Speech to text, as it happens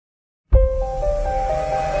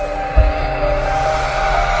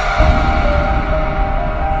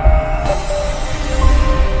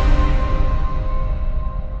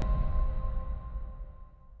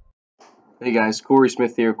Hey guys, Corey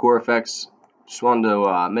Smith here, Forex. Just wanted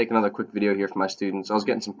to make another quick video here for my students. I was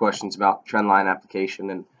getting some questions about trend line application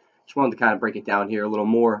and just wanted to kind of break it down here a little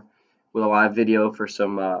more with a live video for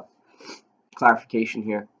some clarification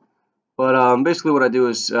here. But basically what I do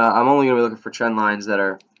is I'm only going to be looking for trend lines that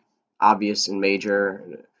are obvious and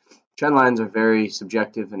major. Trend lines are very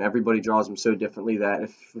subjective and everybody draws them so differently that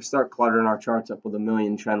if we start cluttering our charts up with a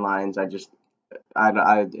million trend lines, it's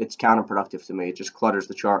counterproductive to me. It just clutters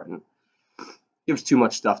the chart and gives too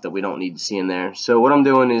much stuff that we don't need to see in there. So what I'm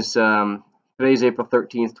doing is today's April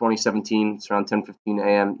 13th, 2017. It's around 10:15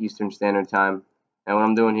 a.m. Eastern Standard Time. And what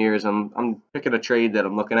I'm doing here is I'm picking a trade that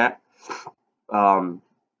I'm looking at. The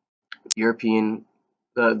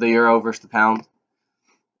euro versus the pound.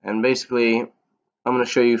 And basically, I'm going to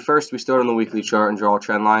show you first we start on the weekly chart and draw a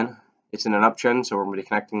trend line. It's in an uptrend, so we're going to be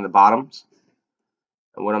connecting the bottoms.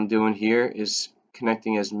 And what I'm doing here is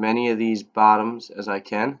connecting as many of these bottoms as I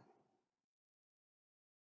can.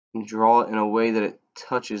 And draw it in a way that it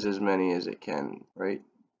touches as many as it can. Right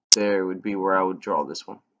there would be where I would draw this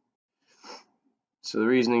one. So the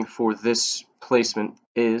reasoning for this placement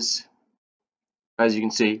is, as you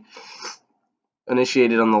can see,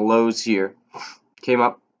 initiated on the lows here, came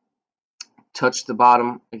up, touched the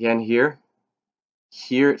bottom again here.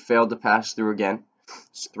 Here it failed to pass through again.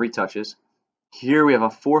 It's 3 touches. Here we have a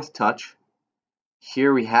 4th touch.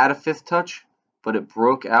 Here we had a 5th touch, but it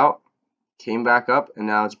broke out, came back up, and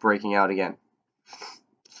now it's breaking out again.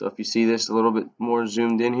 So if you see this a little bit more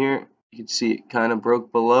zoomed in here, you can see it kind of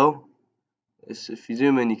broke below. If you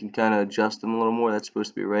zoom in, you can kind of adjust them a little more. That's supposed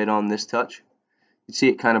to be right on this touch. You can see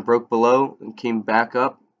it kind of broke below and came back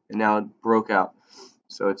up, and now it broke out.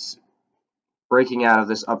 So it's breaking out of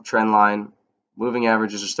this uptrend line. Moving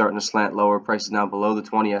averages are starting to slant lower. Price is now below the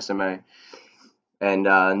 20 SMA.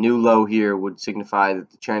 And new low here would signify that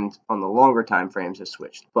the trend on the longer time frames has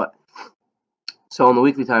switched. So on the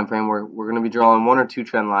weekly time frame, we're going to be drawing 1 or 2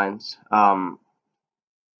 trend lines.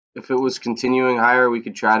 If it was continuing higher, we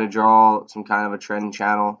could try to draw some kind of a trend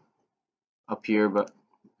channel up here, but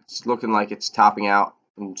it's looking like it's topping out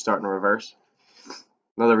and starting to reverse.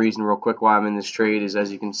 Another reason real quick why I'm in this trade is,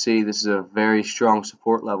 as you can see, this is a very strong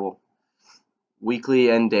support level, weekly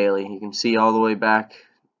and daily. You can see all the way back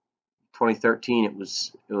 2013 it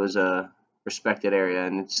was a respected area,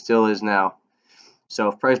 and it still is now. So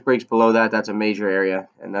if price breaks below that, that's a major area,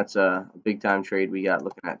 and that's a big time trade we got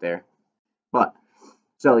looking at there.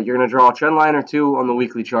 So you're going to draw a trend line or 2 on the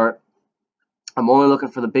weekly chart. I'm only looking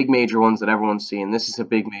for the big major ones that everyone's seeing. This is a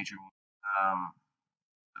big major one.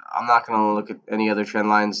 I'm not going to look at any other trend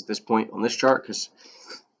lines at this point on this chart because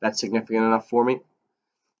that's significant enough for me.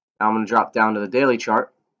 Now I'm going to drop down to the daily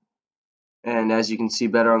chart. And as you can see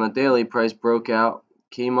better on the daily, price broke out,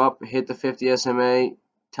 came up, hit the 50 SMA,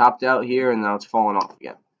 topped out here, and now it's falling off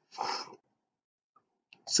again.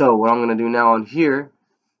 So what I'm going to do now on here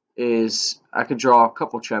is I could draw a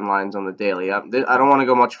couple trend lines on the daily. I don't want to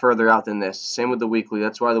go much further out than this. Same with the weekly.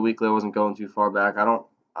 That's why the weekly I wasn't going too far back.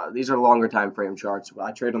 These are longer time frame charts.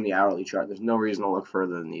 I trade on the hourly chart. There's no reason to look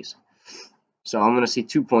further than these. So I'm going to see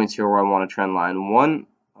 2 points here where I want a trend line. One,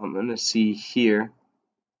 I'm going to see here.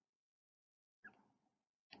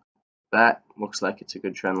 That looks like it's a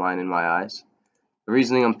good trend line in my eyes. The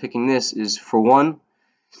reasoning I'm picking this is, for one,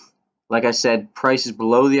 like I said, price is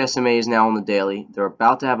below the SMAs now on the daily. They're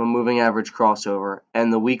about to have a moving average crossover,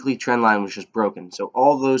 and the weekly trend line was just broken. So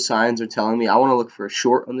all those signs are telling me I want to look for a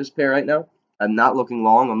short on this pair right now. I'm not looking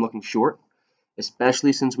long, I'm looking short,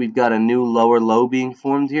 especially since we've got a new lower low being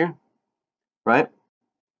formed here, right?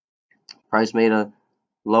 Price made a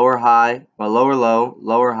lower high, a lower low,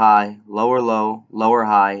 lower high, lower low, lower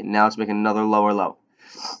high. Now it's making another lower low.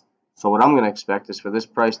 So what I'm going to expect is for this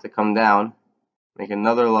price to come down, make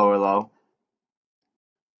another lower low,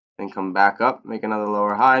 then come back up, make another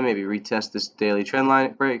lower high, maybe retest this daily trend line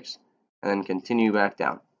it breaks, and then continue back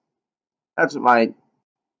down. That's what my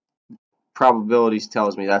probabilities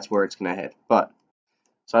tells me that's where it's going to hit.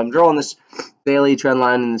 So I'm drawing this daily trend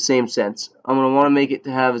line in the same sense. I'm going to want to make it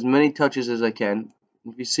to have as many touches as I can.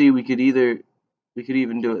 If you see, we could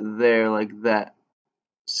even do it there like that.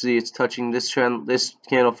 See, it's touching this trend. This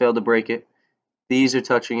candle failed to break it. These are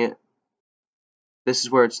touching it. This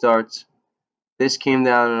is where it starts. This came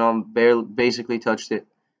down and basically touched it.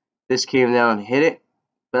 This came down and hit it,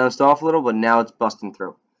 bounced off a little, but now it's busting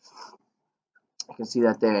through. You can see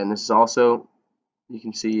that there, and this is also, you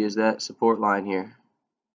can see, is that support line here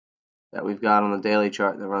that we've got on the daily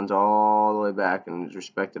chart that runs all the way back and is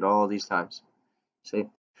respected all these times. See?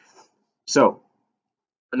 So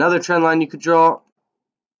another trend line you could draw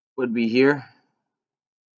would be here,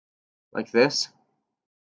 like this.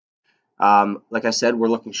 Like I said, we're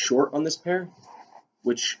looking short on this pair,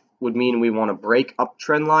 which would mean we want to break up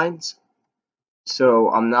trend lines. So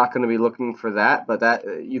I'm not going to be looking for that, but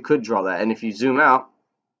that you could draw that. And if you zoom out,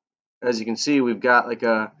 as you can see, we've got like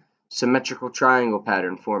a symmetrical triangle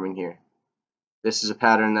pattern forming here. This is a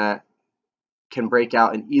pattern that can break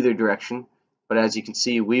out in either direction, but as you can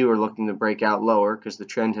see, we were looking to break out lower because the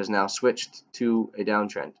trend has now switched to a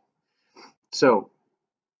downtrend. So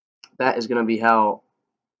that is going to be how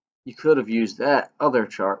you could have used that other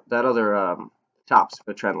chart, that other tops of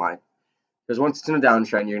a trend line. Because once it's in a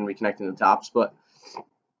downtrend, you're going to be connecting the tops, but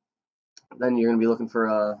then you're going to be looking for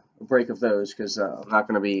a break of those, because I'm not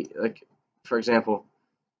going to be, like, for example,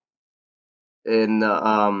 in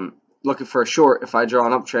looking for a short, if I draw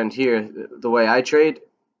an uptrend here, the way I trade,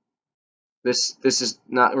 this is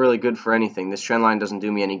not really good for anything. This trend line doesn't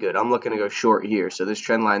do me any good. I'm looking to go short here, so this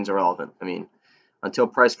trend line's irrelevant. I mean, until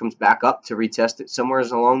price comes back up to retest it somewhere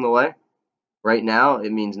along the way, right now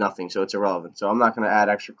it means nothing, so it's irrelevant. So I'm not going to add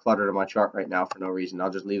extra clutter to my chart right now for no reason.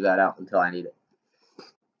 I'll just leave that out until I need it.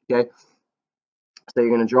 Okay, so you're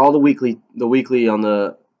going to draw the weekly on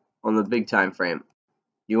the big time frame.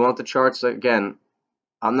 You want the charts, again,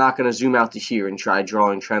 I'm not going to zoom out to here and try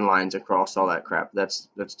drawing trend lines across all that crap. That's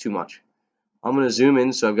too much. I'm going to zoom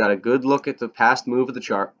in so I've got a good look at the past move of the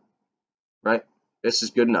chart, right? This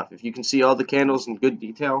is good enough. If you can see all the candles in good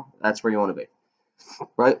detail, that's where you want to be,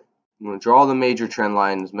 right? I'm going to draw the major trend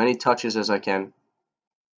line, as many touches as I can.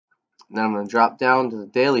 Then I'm going to drop down to the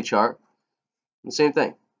daily chart. And same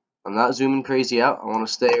thing. I'm not zooming crazy out. I want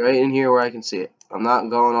to stay right in here where I can see it. I'm not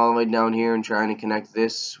going all the way down here and trying to connect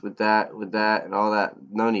this with that, and all that.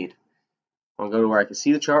 No need. I'll go to where I can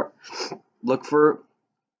see the chart. Look for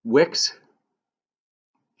wicks,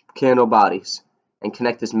 candle bodies, and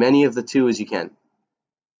connect as many of the two as you can.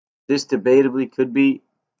 This debatably could be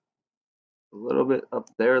a little bit up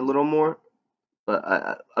there, a little more.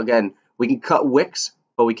 But again, we can cut wicks,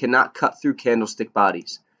 but we cannot cut through candlestick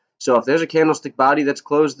bodies. So if there's a candlestick body that's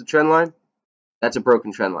closed the trend line, that's a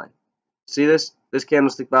broken trend line. See this? This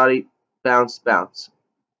candlestick body, bounce, bounce.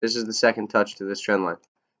 This is the second touch to this trend line,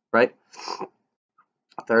 right?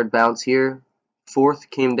 Third bounce here. Fourth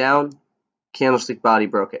came down, candlestick body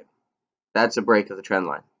broke it. That's a break of the trend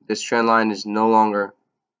line. This trend line is no longer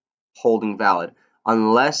holding valid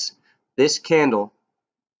unless this candle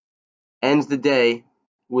ends the day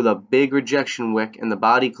with a big rejection wick and the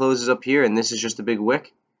body closes up here and this is just a big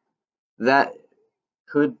wick. That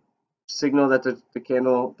could signal that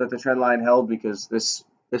the trend line held, because this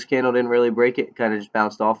candle didn't really break it, kind of just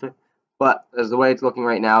bounced off it. But as the way it's looking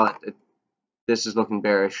right now, this is looking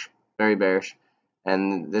bearish, very bearish,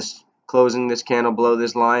 and this closing this candle below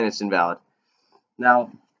this line, it's invalid.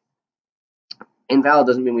 Now, invalid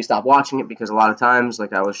doesn't mean we stop watching it, because a lot of times,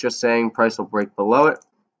 like I was just saying, price will break below it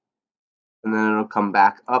and then it'll come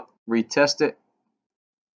back up, retest it,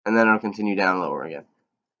 and then it'll continue down lower again.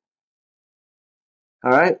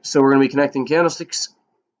 Alright, so we're going to be connecting candlesticks,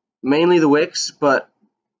 mainly the wicks, but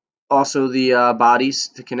also the bodies,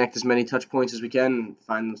 to connect as many touch points as we can and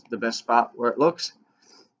find the best spot where it looks.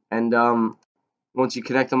 And once you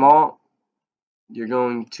connect them all, you're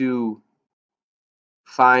going to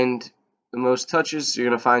find the most touches. You're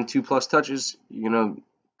going to find 2+ touches. You're going to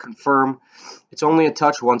confirm it's only a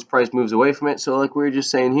touch once price moves away from it. So like we were just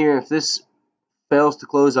saying here, if this fails to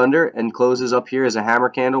close under and closes up here as a hammer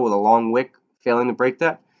candle with a long wick failing to break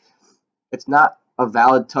that, it's not a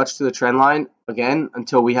valid touch to the trend line again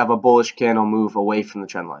until we have a bullish candle move away from the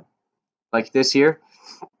trend line. Like this here,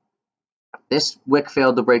 this wick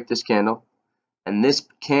failed to break this candle and this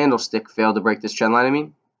candlestick failed to break this trend line. I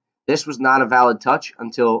mean, this was not a valid touch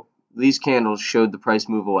until these candles showed the price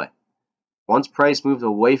move away. Once price moved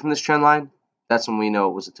away from this trend line, that's when we know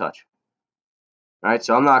it was a touch. Alright,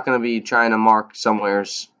 so I'm not going to be trying to mark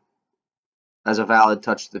somewheres as a valid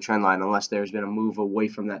touch to the trend line unless there's been a move away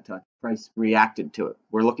from that touch. Price reacted to it.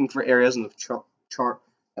 We're looking for areas in the chart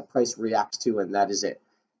that price reacts to, and that is it.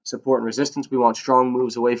 Support and resistance, we want strong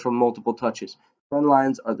moves away from multiple touches. Trend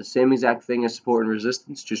lines are the same exact thing as support and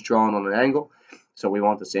resistance, just drawn on an angle. So we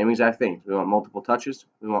want the same exact thing. We want multiple touches.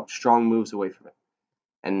 We want strong moves away from it.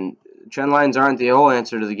 And trend lines aren't the whole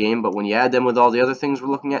answer to the game, but when you add them with all the other things we're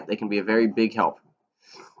looking at, they can be a very big help.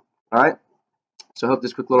 Alright, so I hope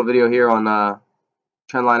this quick little video here on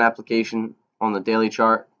trend line application on the daily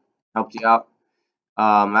chart helped you out.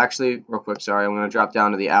 Actually, real quick, sorry, I'm going to drop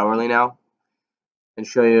down to the hourly now and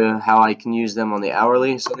show you how I can use them on the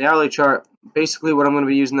hourly. So the hourly chart, basically what I'm going to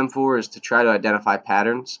be using them for is to try to identify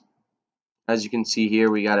patterns. As you can see here,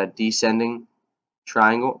 we got a descending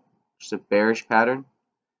triangle, just a bearish pattern.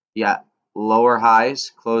 Yeah, lower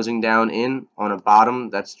highs closing down in on a bottom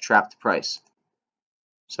that's trapped price.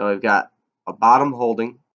 So we've got a bottom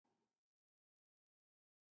holding,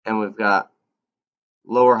 and we've got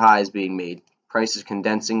lower highs being made. Price is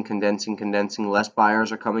condensing, condensing, condensing. Less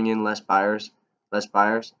buyers are coming in, less buyers,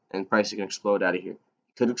 and price is going to explode out of here.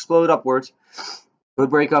 Could explode upwards, could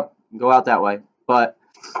break up, go out that way, but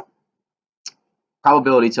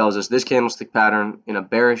probability tells us this candlestick pattern in a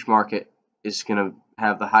bearish market is going to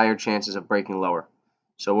have the higher chances of breaking lower.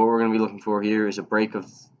 So what we're going to be looking for here is a break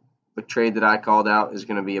of the trade that I called out is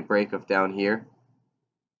going to be a break of down here.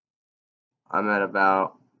 I'm at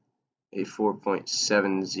about a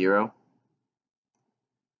 4.70.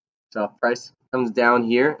 So if price comes down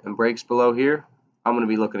here and breaks below here, I'm going to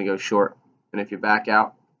be looking to go short. And if you back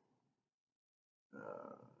out,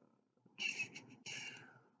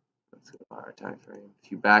 let's go higher time frame.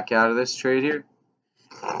 If you back out of this trade here,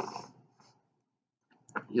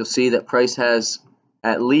 you'll see that price has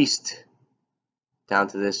at least down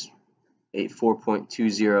to this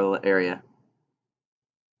 4.20 area.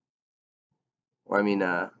 Or I mean,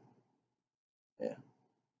 yeah,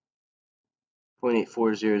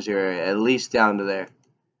 0.8400 area, at least down to there.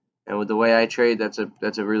 And with the way I trade, that's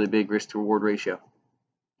a really big risk to reward ratio.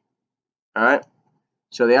 All right.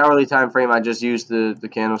 So the hourly time frame, I just used the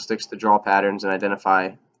candlesticks to draw patterns and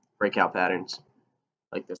identify breakout patterns,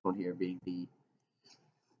 like this one here being the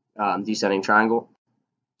descending triangle.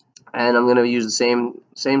 And I'm going to use the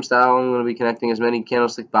same style. I'm going to be connecting as many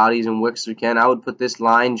candlestick bodies and wicks as we can. I would put this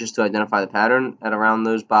line just to identify the pattern at around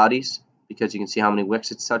those bodies, because you can see how many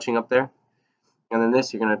wicks it's touching up there. And then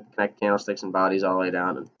this, you're going to connect candlesticks and bodies all the way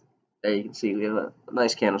down. And there you can see we have a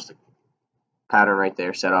nice candlestick pattern right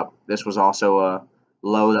there set up. This was also a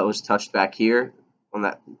low that was touched back here on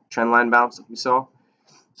that trend line bounce that we saw.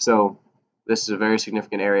 So this is a very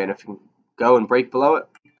significant area, and if you can go and break below it,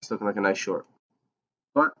 it's looking like a nice short.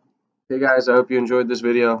 But hey guys, I hope you enjoyed this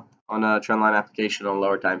video on trend line application on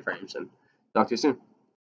lower time frames, and talk to you soon.